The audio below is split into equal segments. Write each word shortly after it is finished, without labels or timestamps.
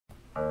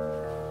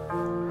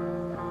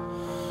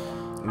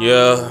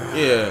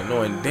Yeah,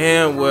 knowing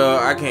damn well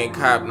I can't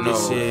cop no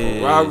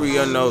Ferrari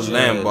or no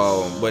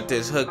Lambo, but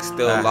this hook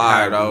still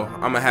live though.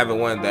 I'ma have it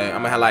one day.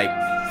 I'ma have like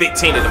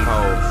 15 of them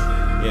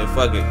hoes. Yeah,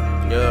 fuck it.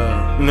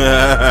 Yeah.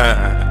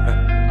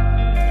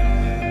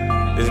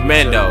 It's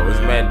Mando though,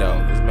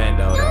 nigga.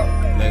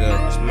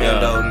 It's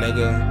Mando,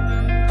 nigga.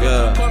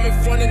 Yeah. Coming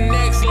from the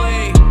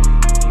Nextlane.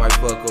 Might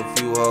fuck a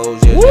few hoes,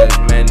 yeah, that's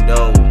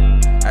Mando.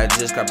 I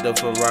just copped a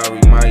Ferrari,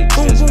 might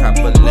just cop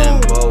a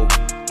Lambo.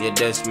 Yeah,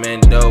 that's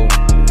Mando.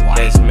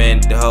 That's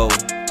Mando.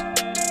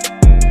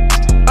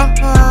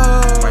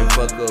 Might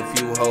fuck a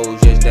few hoes,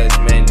 yes, that's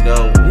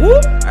Mando.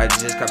 I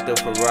just copped a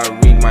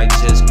Ferrari, might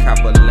just cop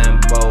a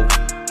Lambo.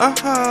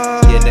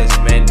 Yeah, that's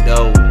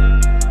Mando.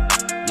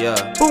 Yeah,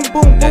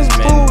 that's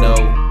Mando.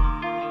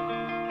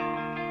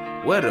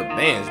 Where the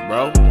bands,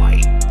 bro?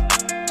 White.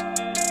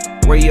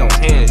 Where your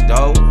hands,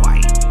 though?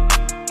 White.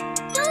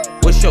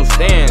 What's your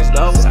stance,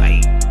 though?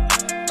 Sight.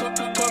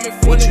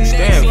 What you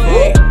stand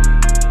for?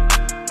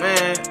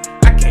 Man,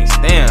 I can't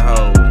stand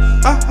hoes.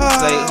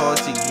 They hard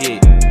to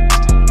get.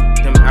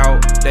 Them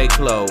out, they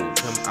close.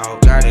 Them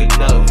out, got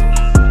enough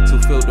to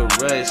feel the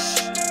rush,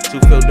 to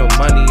feel the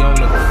money on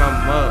the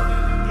come up.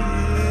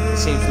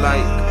 Seems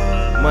like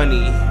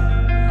money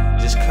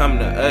just come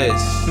to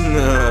us.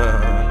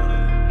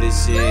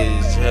 This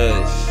is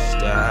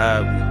just a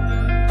hobby.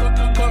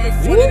 Coming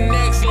from the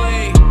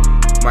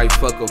Nextlane. Might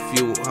fuck a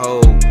few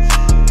hoes.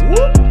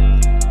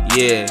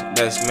 Yeah,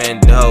 that's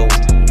Mando.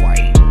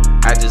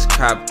 I just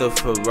copped the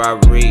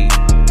Ferrari.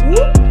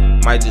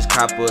 Might just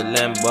cop a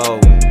Lambo.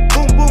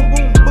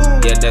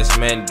 Yeah, that's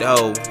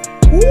Mando.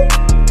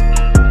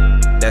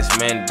 That's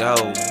Mando.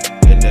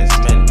 Yeah, that's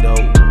Mando.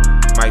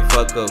 Might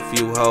fuck a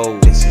few hoes.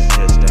 This is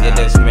just a yeah,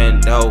 that's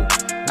Mando.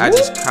 I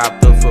just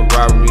copped a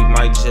Ferrari.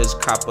 Might just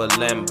cop a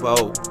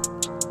Lambo.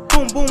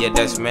 Yeah,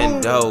 that's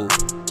Mando.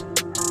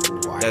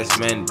 That's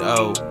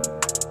Mando.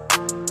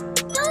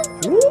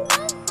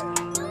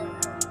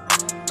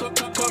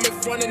 Coming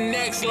from the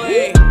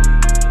Nextlane.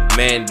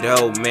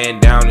 Mando, man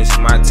down, it's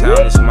my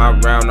town, it's my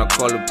round. I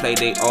call it play,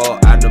 they all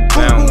out of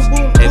bounds.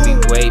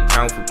 Heavyweight,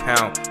 pound for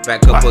pound.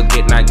 Back up or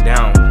get knocked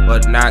down,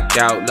 but knocked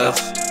out,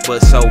 lust, but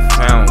so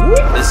found.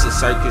 This is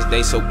circus,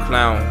 they so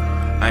clown.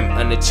 I'm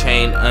on the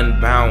chain,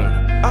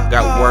 unbound.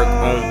 Got work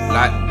on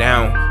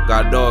lockdown.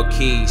 Got door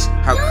keys,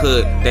 how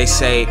could they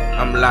say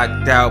I'm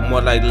locked out?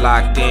 More like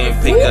locked in,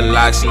 pick the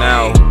locks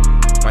now.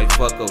 Might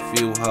fuck a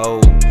few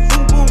hoes.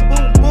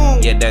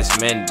 Yeah, that's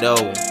Mando.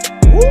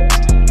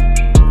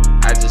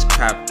 I just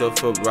copped a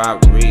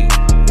Ferrari.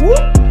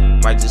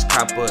 Might just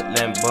cop a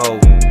Lambo.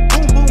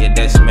 Yeah,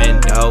 that's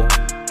Mando.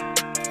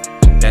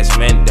 That's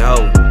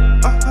Mando.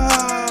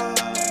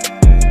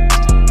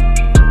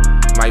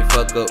 Might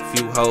fuck a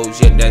few hoes.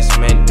 Yeah, that's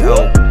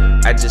Mando.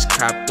 I just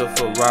copped a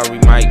Ferrari.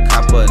 Might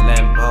cop a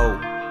Lambo.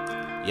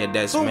 Yeah,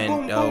 that's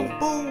Mando.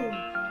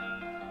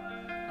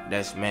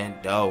 That's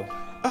Mando.